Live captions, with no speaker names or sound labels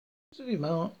To the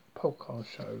Mark podcast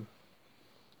show.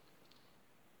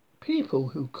 People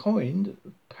who coined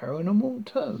paranormal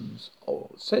terms,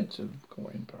 or said to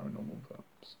coin paranormal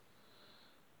terms.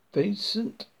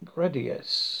 Vincent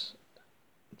Gradius,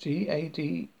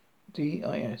 Gaddis,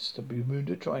 the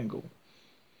Bermuda Triangle.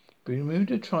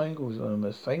 Bermuda Triangle is one of the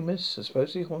most famous,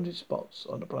 supposedly haunted spots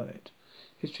on the planet.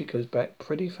 History goes back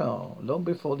pretty far, long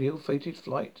before the ill-fated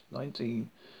Flight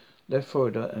 19 left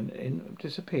Florida and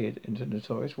disappeared into the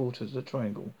notorious waters of the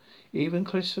Triangle. Even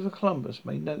Christopher Columbus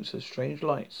made notes of strange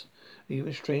lights,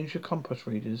 even stranger compass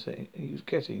readings that he was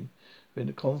getting within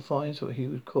the confines of what he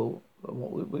would call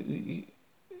what would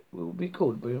be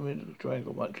called the Bermuda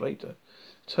Triangle much later.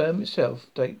 The term itself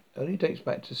only dates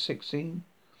back to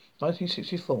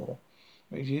 1964.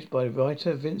 It was used by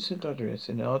writer Vincent Gladys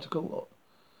in an article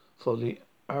for the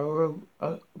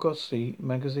Argosy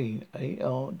magazine,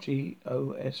 Argosy.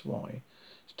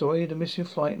 Story of the missing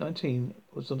Flight 19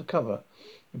 was on the cover,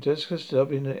 and Jessica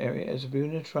dubbing the area as the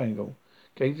Bermuda Triangle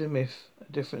gave the myth a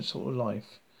different sort of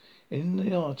life. In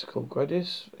the article,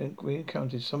 Gladys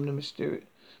recounted some of the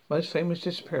most famous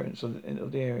disappearances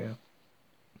of the area,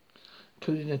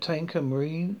 including the tanker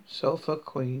Marine Sulphur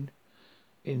Queen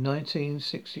in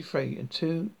 1963 and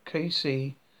two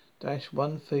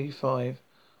KC-135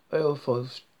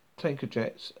 oilfield tanker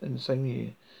jets in the same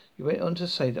year. He went on to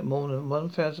say that more than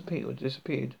 1,000 people had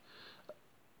disappeared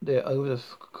there over the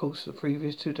course of the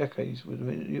previous 2 decades, with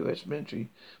the U.S. military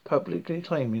publicly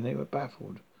claiming they were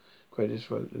baffled.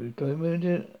 Credits wrote, the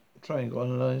Bermuda Triangle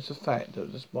underlines the fact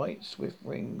that despite swift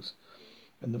wings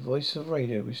and the voice of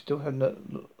radio,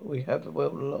 we have the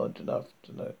world large enough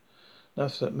to know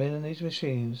enough that men in these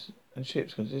machines and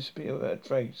ships can disappear without a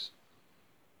trace.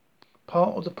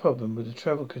 Part of the problem with the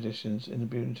travel conditions in the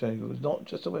Bermuda Triangle was not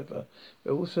just the weather,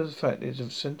 but also the fact that it is a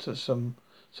centre of some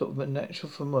sort of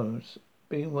natural phenomena,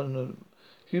 being one of the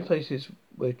few places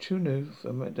where true north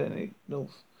and magnetic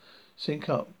north sync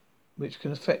up, which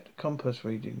can affect compass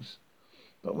readings.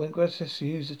 But when Gratis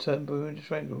used the term Bermuda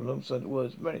Triangle alongside the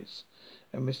words menace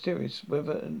and mysterious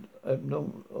weather and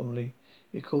abnormally,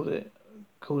 he called a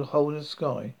hole in the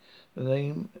sky. The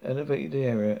name elevated the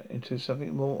area into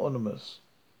something more ominous.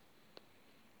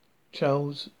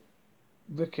 Charles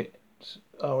Rickett,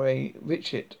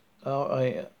 Richet,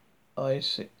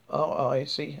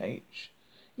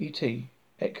 Richet,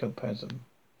 ectoplasm.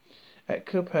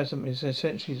 Ectoplasm is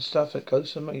essentially the stuff that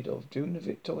ghosts are made of. During the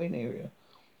Victorian era,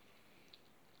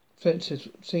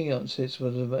 seances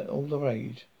were all the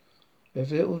rage.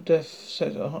 With little death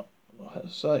set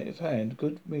sleight of hand,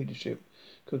 good leadership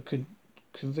could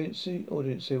convince the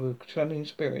audience they were channeling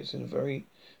spirits in a very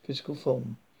physical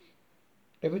form.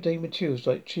 Everyday materials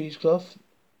like cheesecloth,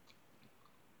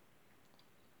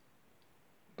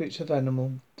 bits of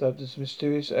animal, dubbed as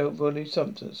mysterious elderly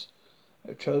substance,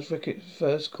 Charles Rickett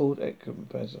first called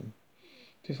ectoplasm.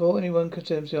 Before anyone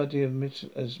condemns the idea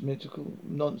as mythical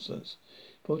nonsense,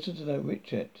 important to know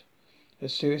Rickett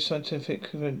has serious scientific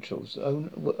credentials.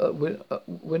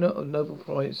 Winner of Nobel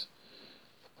Prize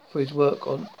for his work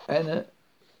on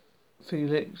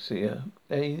anaphylaxis,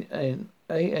 AANPHYLAXIS,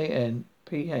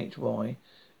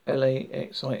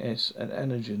 and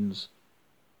antigens.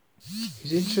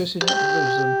 His interest in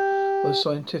ectoplasm was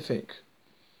scientific.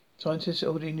 Scientists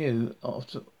already knew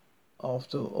after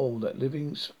all that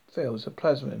living cells have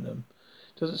plasma in them.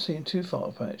 Doesn't seem too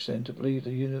far-fetched then to believe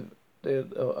there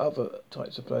are other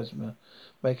types of plasma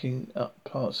making up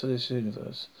parts of this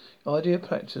universe. The idea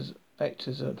of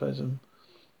ectoplasm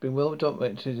been well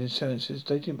documented in sciences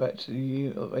dating back to the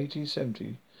year of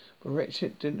 1870, but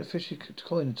Richard didn't officially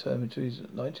coin the term until his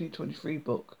 1923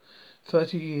 book,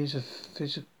 30 Years of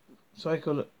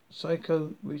Psycho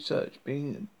Research,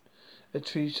 being a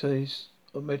treatise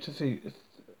of metaphysics.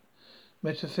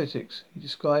 He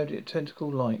described it a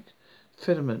tentacle-like,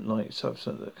 filament-like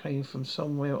substance that came from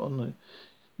somewhere on the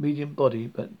medium body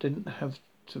but didn't have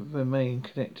to remain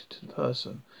connected to the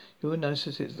person. You will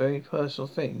notice it's a very personal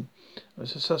thing.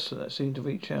 It's a substance that seemed to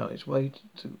reach out its way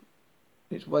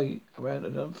around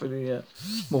an unfamiliar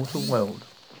mortal world.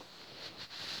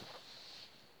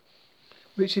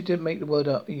 Richard didn't make the word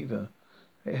up either.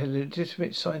 It had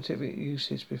legitimate scientific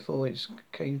uses before it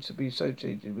came to be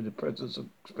associated with the presence of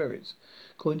spirits.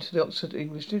 According to the Oxford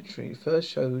English Dictionary, it first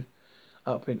showed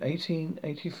up in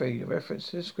 1883, a reference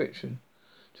to the description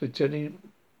to a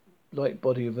jelly-like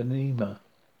body of anema.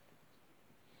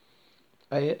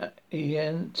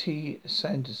 Ian T.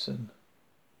 Sanderson.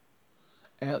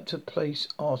 Out-to-place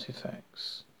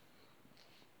artifacts.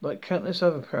 Like countless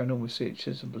other paranormal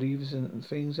researchers and believers in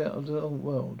things out of the old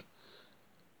world,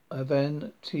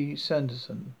 Ivan T.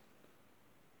 Sanderson,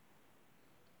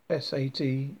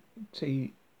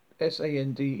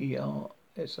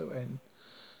 Sanderson.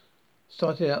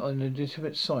 Started out on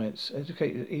legitimate science.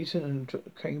 Educated at Eton and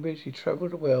Cambridge, he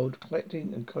travelled the world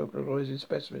collecting and catalogising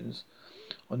specimens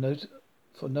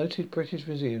for noted British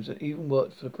museums and even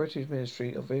worked for the British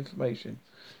Ministry of Information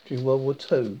during World War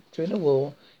Two. During the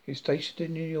war, he was stationed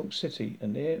in New York City,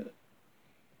 and there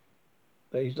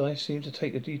his life seemed to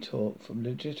take a detour from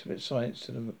legitimate science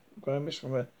to the grimish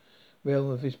realm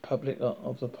of the public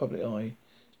eye.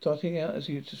 Starting out as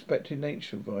a suspected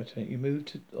nature writer, he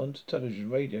moved onto television,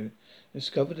 radio, and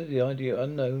discovered that the idea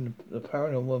unknown, the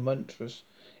paranormal, monstrous,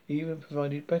 even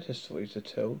provided better stories to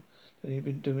tell than he'd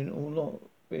been doing all along.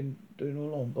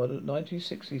 By the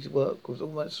 1960s, his work was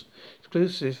almost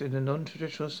exclusive in the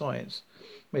non-traditional science,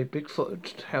 made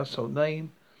Bigfoot a household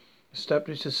name,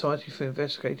 established a society for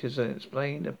investigators and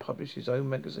explained and published his own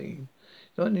magazine.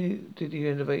 Not only did he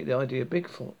innovate the idea of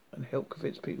Bigfoot and help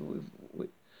convince people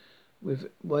with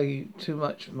way too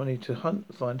much money to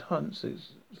find hunts for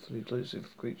the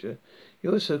elusive creature, he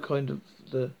also coined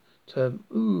the term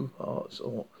arts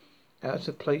or out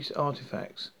of place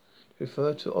artifacts to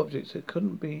refer to objects that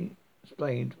couldn't be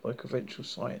explained by conventional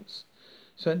science.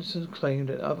 Sanderson claimed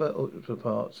that other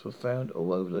parts were found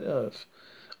all over the earth,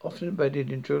 often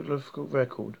embedded in geographical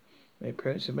record. They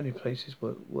appearance in many places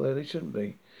where they shouldn't be.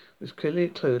 It was clearly a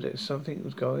clue that something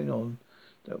was going on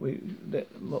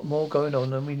more going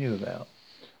on than we knew about.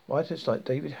 Writers like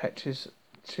David Hatch's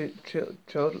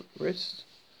Childress,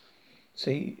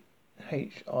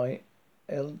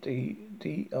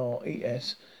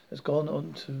 Childres, has gone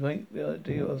on to make the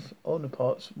idea of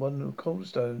parts one of the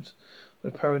cornerstones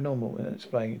of the paranormal and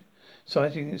explained,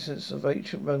 citing instances of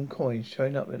ancient Roman coins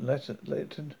showing up in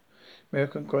Latin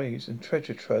American graves and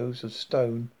treasure troves of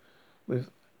stone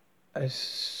with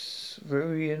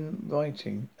Assyrian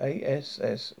writing,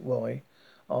 Assyrian,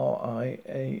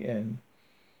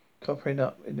 covering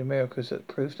up in the Americas as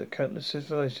proof that countless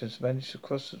civilizations managed to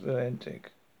cross the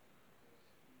Atlantic.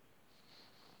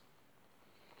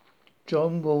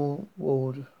 John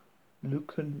Ward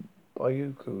Lucan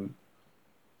Bayuku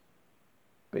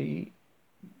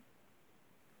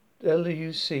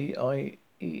Lucien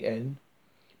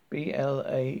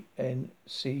Blancou,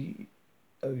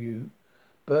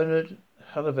 Bernard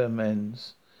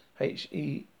Heuvelmans,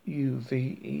 Heuvelams,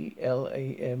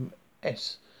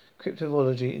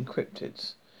 Cryptozoology and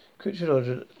Cryptids.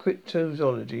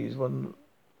 Cryptozoology is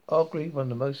arguably one of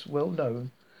the most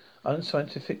well-known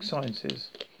unscientific sciences.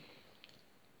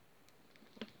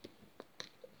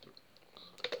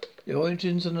 The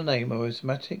origins of the name are as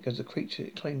dramatic as the creature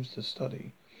it claims to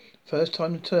study. First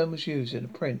time the term was used in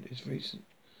print is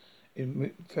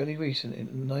fairly recent.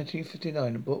 In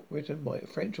 1959, a book written by a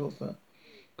French author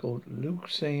called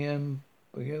Lucien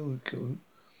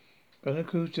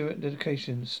Blancou's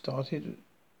dedication stated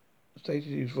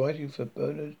he was writing for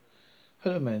Bernard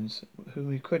Heuvelmans,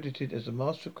 whom he credited as the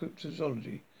master of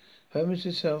cryptozoology. Heuvelmans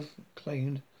himself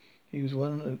claimed he was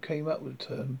one who came up with the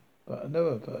term, but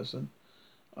another person,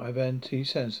 Ivan T.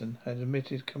 Sanderson, had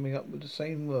admitted coming up with the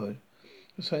same word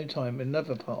at the same time in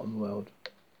another part of the world.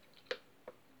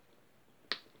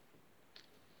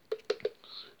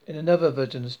 In another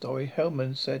version of the story,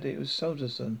 Hellman said it was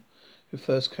Sanderson who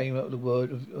first came up with a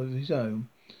word of his own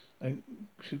and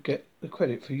should get the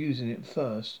credit for using it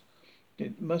first.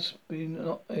 It might be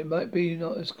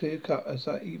not as clear cut as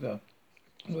that either.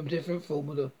 A different form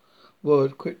of the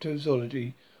word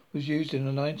cryptozoology was used in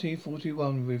a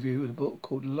 1941 review of a book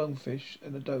called The Lungfish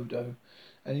and the Dodo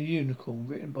and the Unicorn,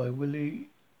 written by Willie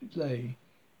Ley,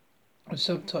 and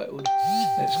subtitled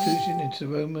An Excursion into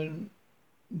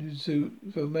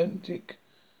Romantic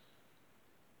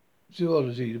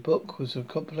Zoology. The book was a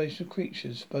compilation of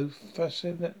creatures, both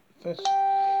fantastic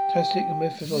and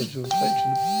mythological,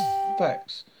 collection of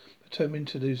facts pertaining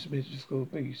to these mythical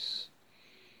beasts.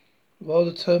 While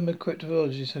the term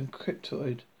cryptozoologist and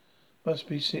cryptoid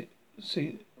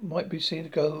might be seen to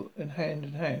go hand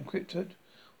in hand, cryptid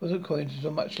wasn't coined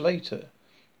until much later.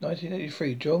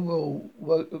 1983, John Rawls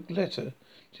wrote a letter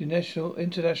to the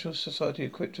International Society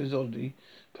of Cryptozoology,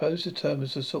 proposed the term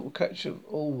as a sort of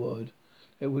catch-all word.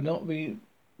 It would only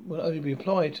be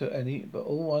applied to any but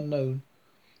all unknown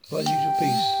or unusual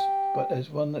beasts, but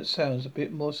as one that sounds a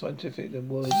bit more scientific than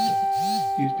words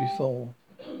used before.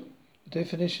 The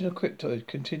definition of cryptoid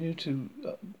continued to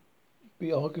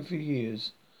be argued for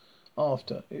years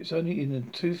after. It's only in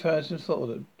 2004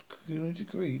 that the community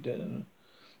agreed that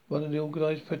one of the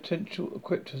organised potential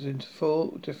cryptids into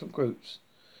 4 different groups.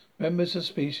 Members of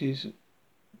species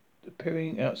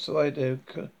appearing outside their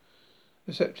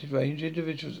accepted range,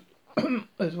 individuals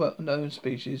as well known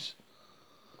species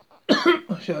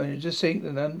showing a distinct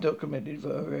and undocumented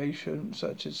variation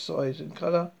such as size and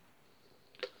colour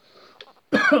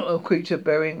of creature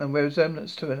bearing a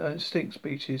resemblance to an extinct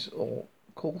species or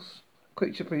course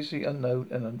creature previously unknown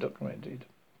and undocumented.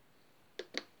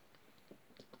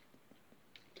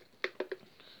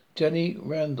 Jenny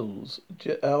Randles,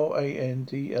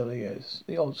 Randles,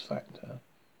 the odds factor.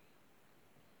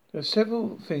 There are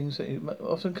several things that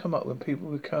often come up when people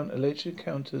recount alleged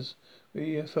encounters with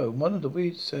UFO. One of the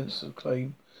weird sense of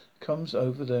claim comes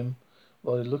over them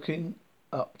while they're looking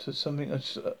up to something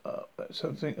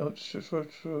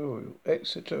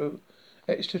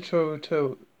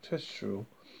extraterrestrial.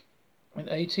 In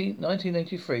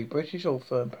 1983, British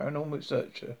author and paranormal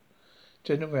researcher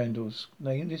Jenny Randles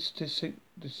named this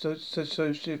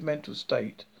dissociative mental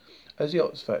state as the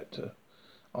Oz factor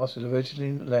after the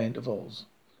original land of Oz.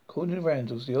 According to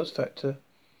Randles, the Oz factor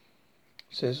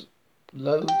says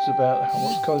loads about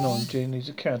what's going on during these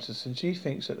encounters, and she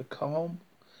thinks that the calm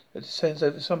that descends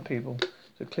over some people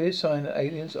is a clear sign that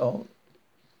aliens aren't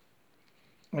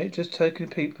just taking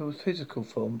people's physical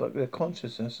form, but their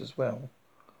consciousness as well.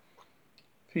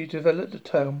 She developed the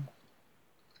term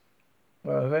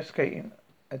while investigating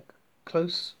a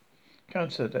close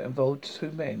encounter that involved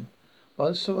two men.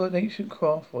 One saw an ancient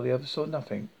craft while the other saw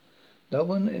nothing. No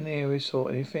one in the area saw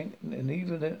anything, and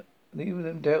neither of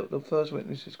them doubted the first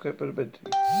witness's credibility.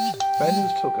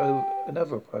 Randalls took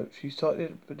another approach. He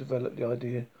started to develop the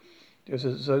idea there was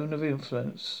a zone of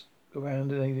influence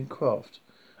around an alien craft.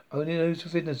 Only those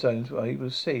within the zones were able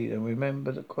to see and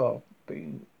remember the craft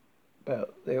being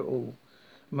about there all.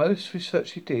 The most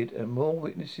research she did, and more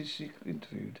witnesses she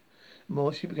interviewed, the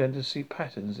more she began to see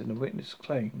patterns in the witness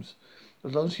claims.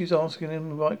 As long as she was asking them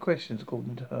the right questions,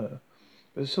 according to her.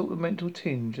 With a sort of mental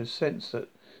tinge, a sense that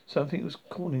something was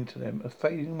calling to them, a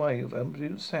fading away of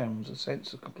ambient sounds, a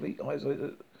sense of complete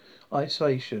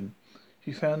isolation.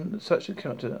 She found that such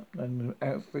encounter an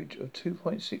average of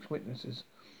 2.6 witnesses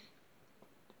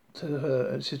to her,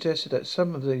 and suggested that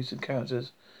some of these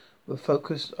encounters were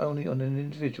focused only on an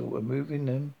individual, removing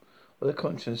them or their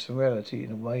consciousness from reality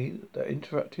in a way that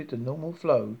interrupted the normal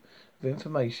flow of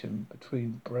information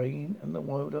between brain and the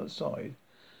world outside,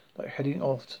 like heading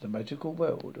off to the magical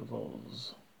world of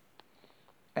Oz.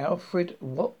 Alfred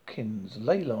Watkins,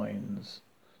 ley lines.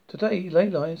 Today, ley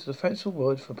lines is a fanciful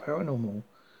word for paranormal,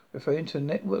 referring to a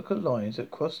network of lines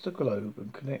that cross the globe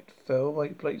and connect faraway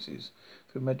places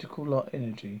through magical light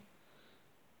energy.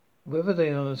 Whether they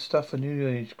are the stuff of New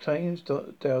Age claims,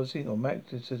 dowsing, or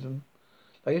magnetism,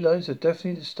 ley lines are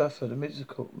definitely the stuff of the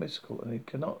mystical, and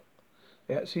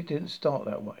they actually didn't start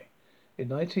that way. In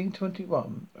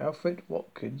 1921, Alfred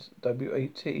Watkins,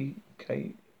 Watkins,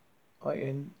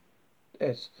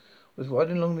 was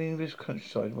riding along the English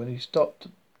countryside when he stopped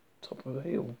at the top of a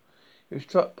hill. He was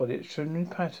struck by the extraordinary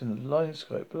pattern of the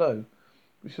landscape below,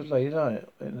 which was laid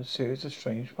out in a series of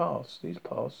strange paths. These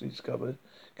paths, he discovered,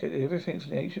 connected everything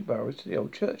from the ancient boroughs to the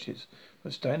old churches,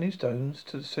 from standing stones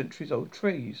to the centuries-old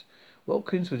trees.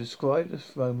 Watkins would describe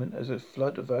this moment as a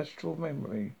flood of astral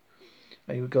memory,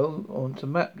 and he would go on to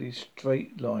map these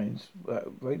straight lines that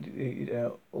radiated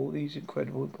out all these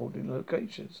incredible important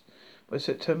locations. By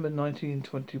September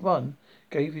 1921,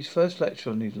 gave his first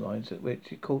lecture on these lines, at which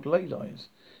he called ley lines.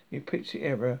 He pitched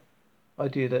the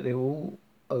idea that they were all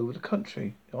over the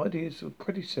country. The ideas were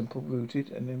pretty simple, rooted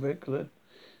in irregular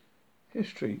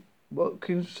history.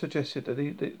 Watkins suggested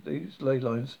that these ley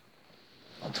lines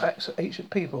are tracks of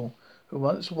ancient people who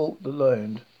once walked the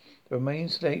land, the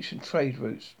remains of the ancient trade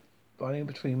routes running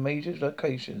between major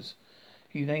locations.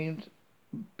 He named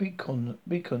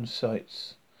beacon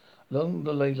sites. Along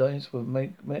the ley lines were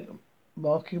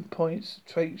marking points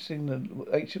tracing the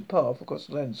ancient path across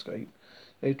the landscape.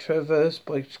 They traversed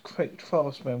by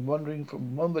craftsmen wandering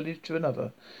from one village to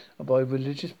another, and by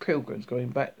religious pilgrims going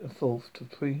back and forth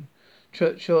between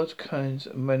churchyards, cairns,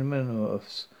 and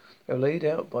menorahs. They were laid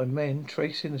out by men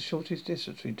tracing the shortest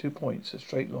distance between 2 points, a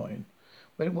straight line.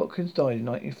 When Watkins died in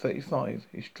 1935,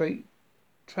 his Straight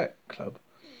Track Club,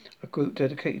 a group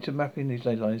dedicated to mapping these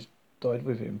ley lines, died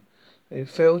with him. They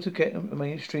failed to get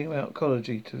mainstream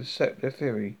archaeology to accept their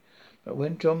theory. But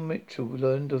when John Mitchell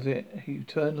learned of it, he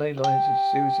turned ley lines into a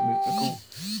series of mythical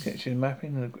connections,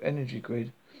 mapping the energy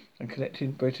grid and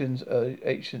connecting Britain's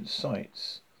ancient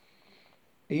sites.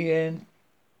 Evan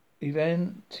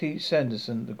T.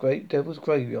 Sanderson, The Great Devil's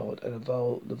Graveyard and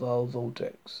the Val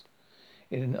Vortex.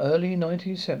 In the early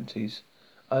 1970s,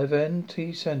 Ivan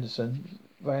T. Sanderson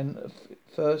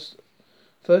first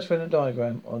ran a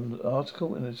diagram on an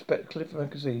article in the speculative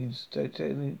magazines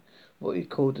detailing what he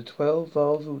called the 12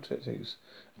 Vile Vortexes.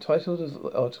 The title of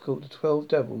the article, The 12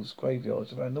 Devils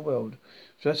Graveyards Around the World,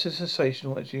 just as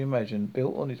sensational as you imagine,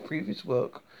 built on his previous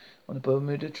work on the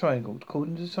Bermuda Triangle.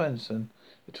 According to Sanderson,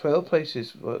 the 12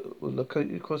 places were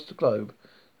located across the globe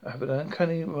have an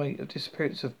uncanny rate of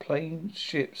disappearance of planes,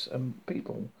 ships, and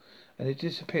people, and the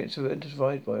disappearance are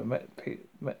identified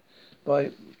by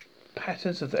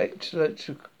patterns of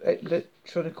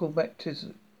electronical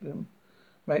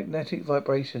magnetic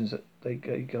vibrations that they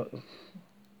got.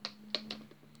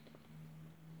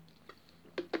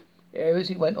 Areas,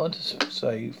 he went on to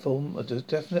say, form a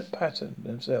definite pattern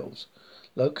themselves,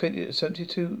 located at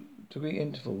 72-degree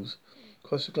intervals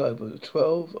across the globe. The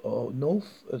 12 are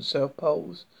north and south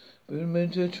poles. Moving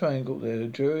into a triangle, there are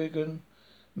Juragan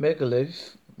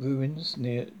megalith ruins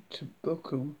near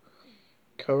Timbuktu,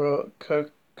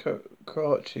 Karachi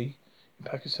in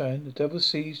Pakistan, the Double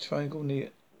Seas Triangle near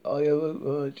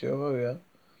Johor,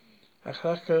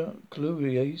 Hakaka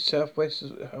Gluri, southwest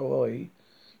of Hawaii,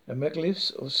 the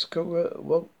megaliths of Skura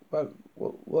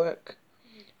Wak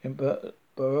in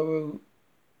Baroro,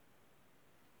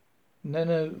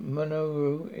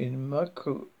 Manoru in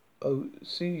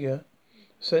Micronesia,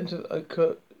 centre of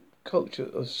culture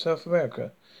of South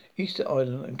America, Easter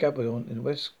Island and Gabon in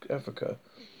West Africa.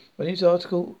 When his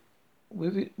article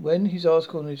on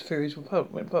his theories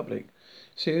went public,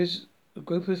 a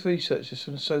group of researchers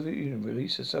from the Soviet Union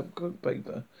released a subsequent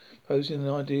paper posing an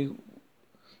idea that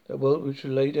the world was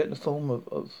laid out in the form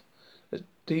of a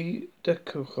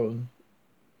decahedron,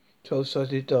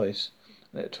 12-sided dice,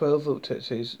 and that 12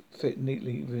 vortexes fit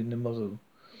neatly within the model.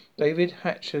 David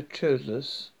Hatcher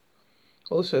Childress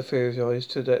also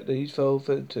theorized that these 12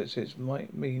 vortexes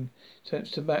might mean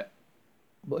attempts to map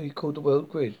what he called the world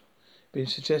grid. Been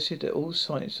suggested that all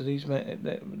sites of these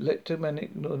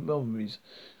electromagnetic anomalies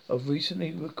are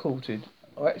actually recorded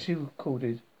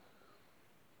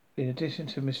in addition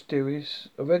to mysterious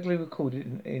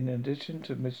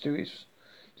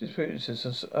disappearances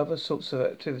and other sorts of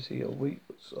activity or weak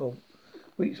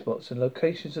spots and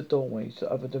locations of doorways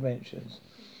to other dimensions.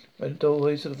 When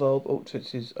doorways of the Valve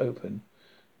vortexes open,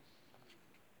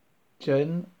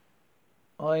 J.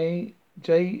 Allen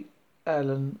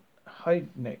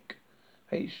Hynek,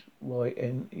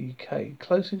 Hynek,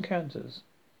 Close Encounters.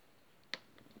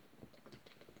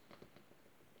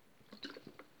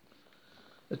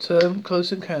 The term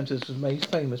Close Encounters was made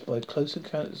famous by Close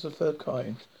Encounters of the Third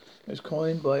Kind. It was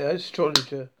coined by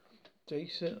astrologer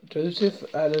Joseph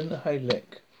Allen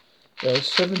Hynek. There are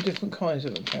 7 different kinds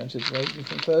of encounters, ranging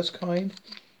from first kind,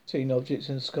 seeing objects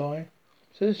in the sky,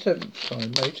 to the 7th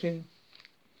kind, mating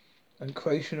and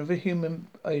creation of a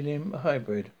human-alien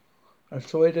hybrid. And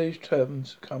why those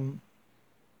terms come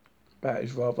about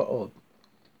is rather odd.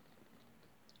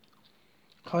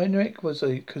 Heinrich was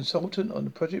a consultant on the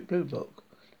Project Blue Book,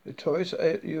 a notorious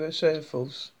U.S. Air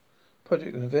Force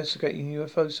project investigating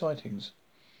UFO sightings.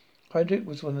 Heinrich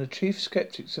was one of the chief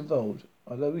skeptics involved,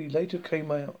 although he later came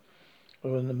out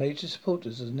as one of the major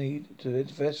supporters of the need to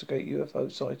investigate UFO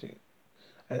sightings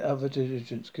and other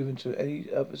diligence given to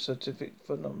any other scientific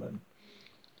phenomenon.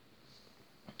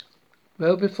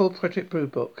 Well before Project Blue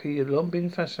Book, he had long been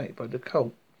fascinated by the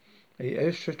occult and the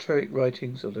esoteric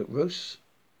writings of the Rosicrucians,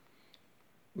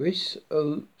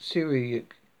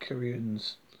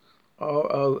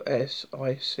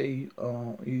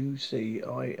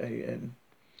 Rosicrucian.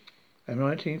 In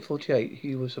 1948,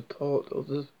 he was a part of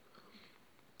the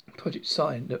Project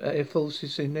Sign, the Air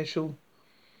Force's initial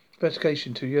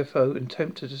investigation to UFO and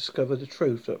attempt to discover the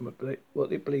truth of what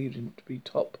they believed to be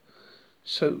top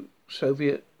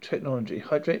Soviet technology.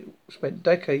 Hydra spent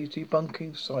decades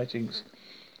debunking sightings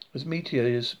as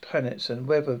meteors, planets, and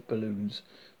weather balloons.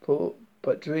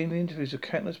 But during the interviews of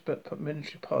countless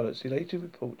military pilots, he later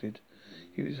reported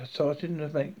he was starting to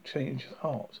make change of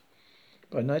heart.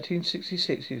 By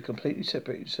 1966, he had completely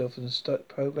separated himself from the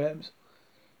programs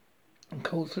and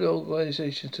called for the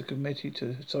organization to committee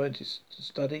to scientists to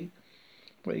study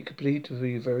what he could believe to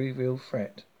be a very real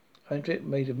threat. Hendrick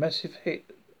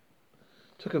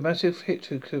took a massive hit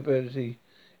to credibility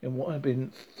in what had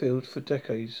been filled for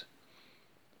decades.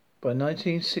 By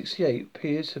 1968,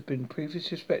 peers had been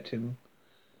previously respecting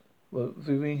were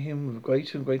viewing him with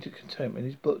greater and greater contempt. In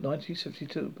his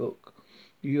 1972 book,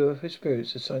 The UFO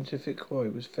Experience, a Scientific Inquiry,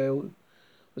 was a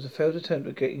failed attempt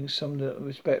at getting some of the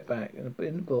respect back. In the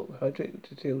book, Hydrick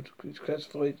detailed his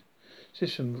classified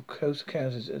system of close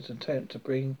encounters as an attempt to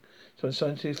bring some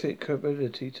scientific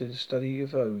credibility to the study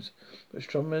of UFOs, but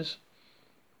astronomers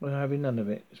were having none of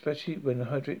it, especially when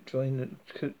Hydrick joined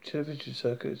the television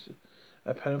circuits,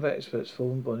 a panel of experts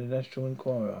formed by the National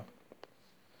Enquirer.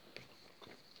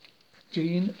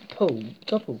 Gene Pool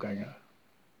doppelganger.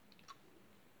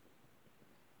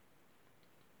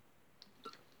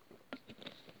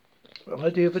 The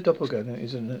idea of a doppelganger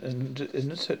is an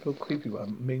inacceptable creepy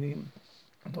one, meaning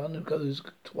one who goes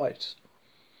twice.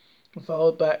 As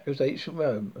far back as ancient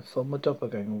Rome, a form of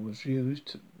doppelganger was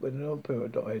used when an emperor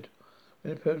died.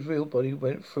 When the emperor's real body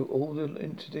went through all the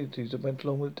indignities that went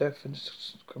along with death and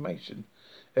cremation,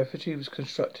 effigy was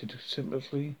constructed to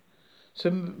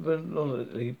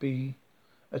symbolically be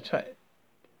attacked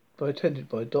attended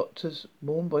by doctors,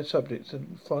 mourned by subjects,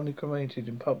 and finally cremated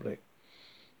in public.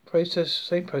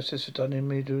 Same process was done in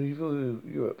medieval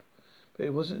Europe, but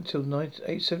it wasn't until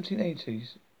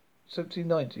 1790s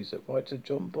that writer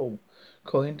John Paul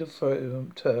coined the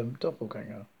term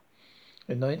doppelganger.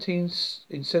 In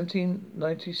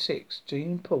 1796,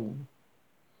 Jean Paul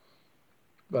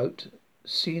wrote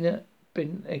Sina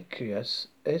Benkias,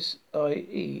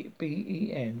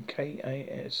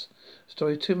 Siebenkas, a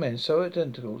story of two men so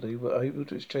identical they were able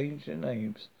to exchange their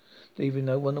names, leaving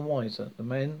no one the wiser. The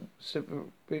man,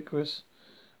 Sibergus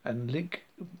and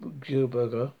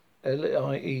Liebgerber,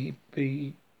 Liebgeber,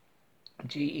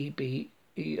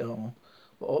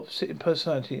 were opposite in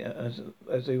personality as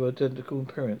they were identical in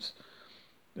appearance.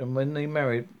 And when they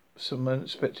married, some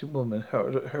unexpected woman,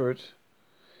 heredity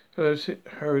of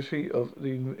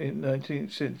the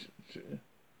 19th century,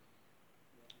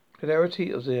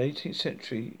 hilarity of the 18th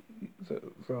century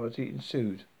variety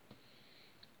ensued.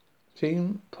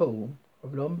 Jean Paul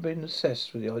have long been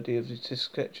obsessed with the idea of the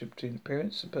disconnection between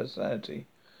appearance and personality,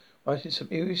 writing some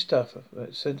eerie stuff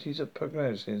about centuries of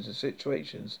prognosis and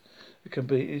situations that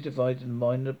completely divided the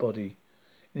mind and the body.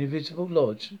 In the Invisible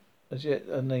Lodge, as yet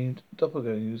unnamed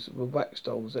doppelgangers were wax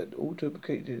dolls that all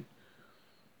duplicate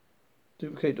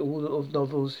all of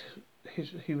novels'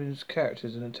 human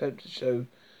characters in an attempt to show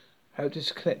how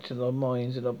disconnected our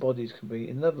minds and our bodies can be.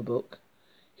 In another book,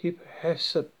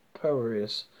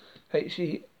 Hesperus,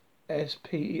 Hespers,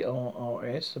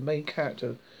 the main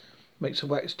character makes a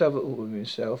wax double of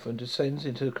himself and descends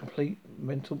into a complete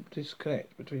mental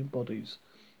disconnect between bodies.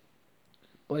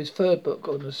 By his third book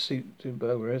on the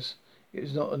Hesperus, it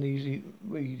is not an easy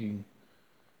reading.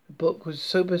 The book was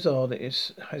so bizarre that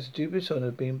it has the dubious honour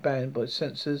of being banned by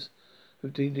censors who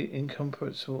deemed it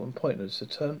incomprehensible and pointless. The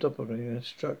term doppelganger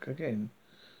struck again,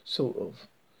 sort of.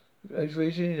 It was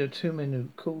originally the two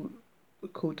men who are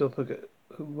called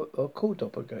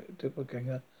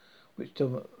doppelganger, which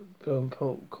John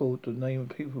Paul called the name of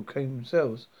people who came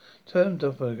themselves. The term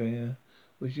doppelganger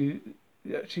was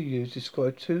actually used to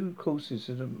describe two courses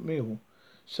in a meal,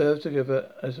 served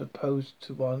together as opposed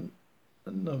to one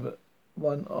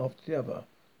after the other.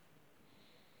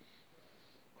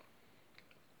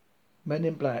 Men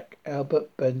in Black,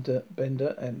 Albert Bender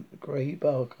and Gray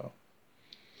Barker.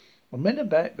 Well, Men in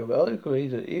Black are arguably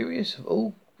the eeriest of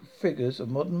all figures of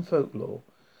modern folklore.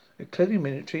 They're clearly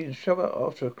military and show up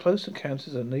after close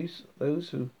encounters, and those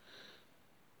who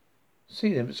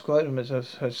see them describe them as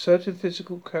have certain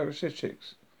physical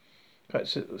characteristics.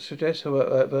 Suggest,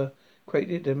 however,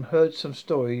 created them heard some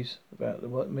stories about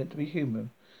what it meant to be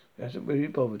human. They hasn't really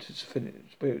bothered to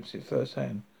experience it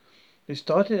firsthand. It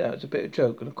started out as a bit of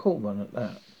joke and a cool one at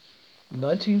that. In the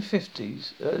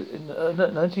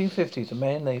 1950s, a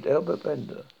man named Albert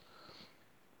Bender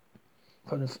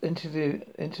from the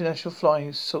International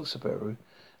Flying Saucer Bureau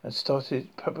and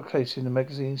started publication in the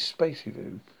magazine Space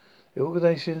Review. The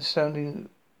organisation sounding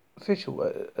official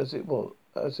as it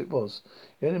was.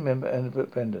 The only member,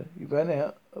 Albert Bender, he ran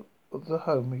out of the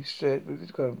home he shared with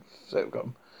his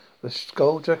stepgum. The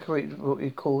skull decorated what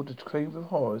he called the Cream of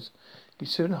Horrors. He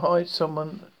soon hired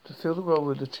someone to fill the role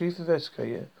with the chief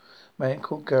investigator, a man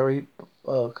called Gary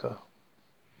Barker.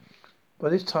 By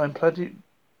this time, Project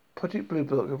Blue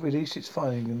Book had released its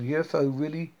findings, and the UFO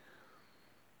really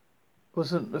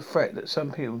wasn't the threat that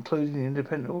some people, including the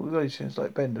independent organisations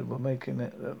like Bender, were making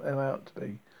it out to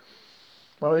be.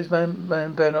 While his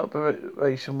man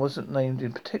operation wasn't named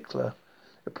in particular,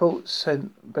 reports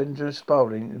sent Bender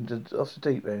spiraling off the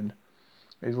deep end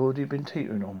he'd already been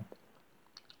teetering on.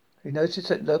 He noticed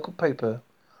that local paper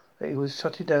that he was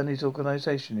shutting down his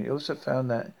organisation. He also found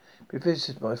that he'd been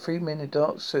visited by three men in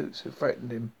dark suits who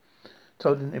threatened him,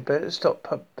 told him he'd better stop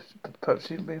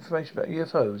publishing information about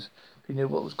UFOs if he knew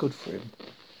what was good for him.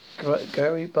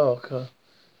 Gary Barker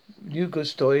knew a good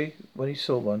story when he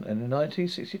saw one, and in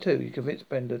 1962 he convinced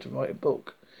Bender to write a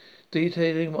book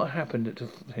detailing what happened to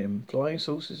him, flying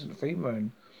saucers and the free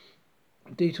moon.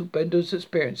 Detailed Bender's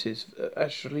experiences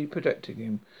astrally projecting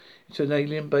him into an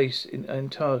alien base in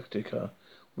Antarctica,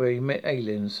 where he met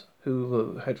aliens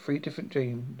who had three different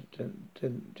genders,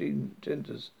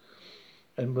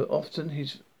 and were often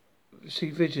his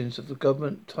received visions of the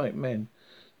government-type men.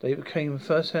 They became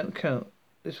first-hand account.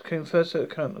 This became first-hand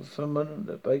account of a phenomenon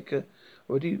that Baker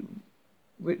already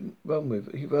run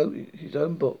with. He wrote his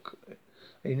own book.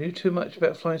 He knew too much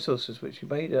about flying saucers, which he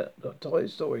made a entire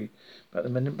story about the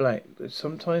Men in Black. There's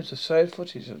sometimes a sad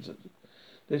footage of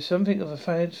there's something of a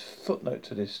fan's footnote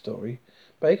to this story.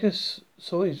 Baker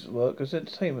saw his work as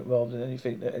entertainment rather than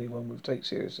anything that anyone would take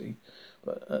seriously.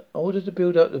 But in order to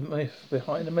build up the myth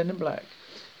behind the Men in Black,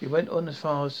 he went on as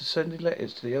far as to sending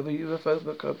letters to the other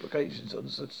UFO publications on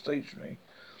the stationery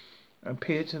and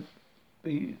appeared to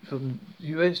be from the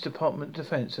U.S. Department of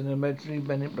Defense and the imaginary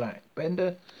Men in Black.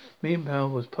 Bender, meanwhile,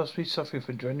 was possibly suffering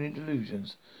from adrenaline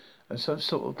delusions and some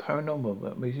sort of paranormal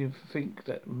that made him think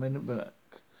that Men in Black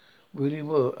really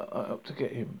were out to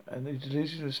get him, and the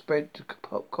delusion was spread to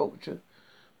pop culture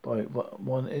by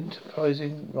one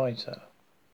enterprising writer.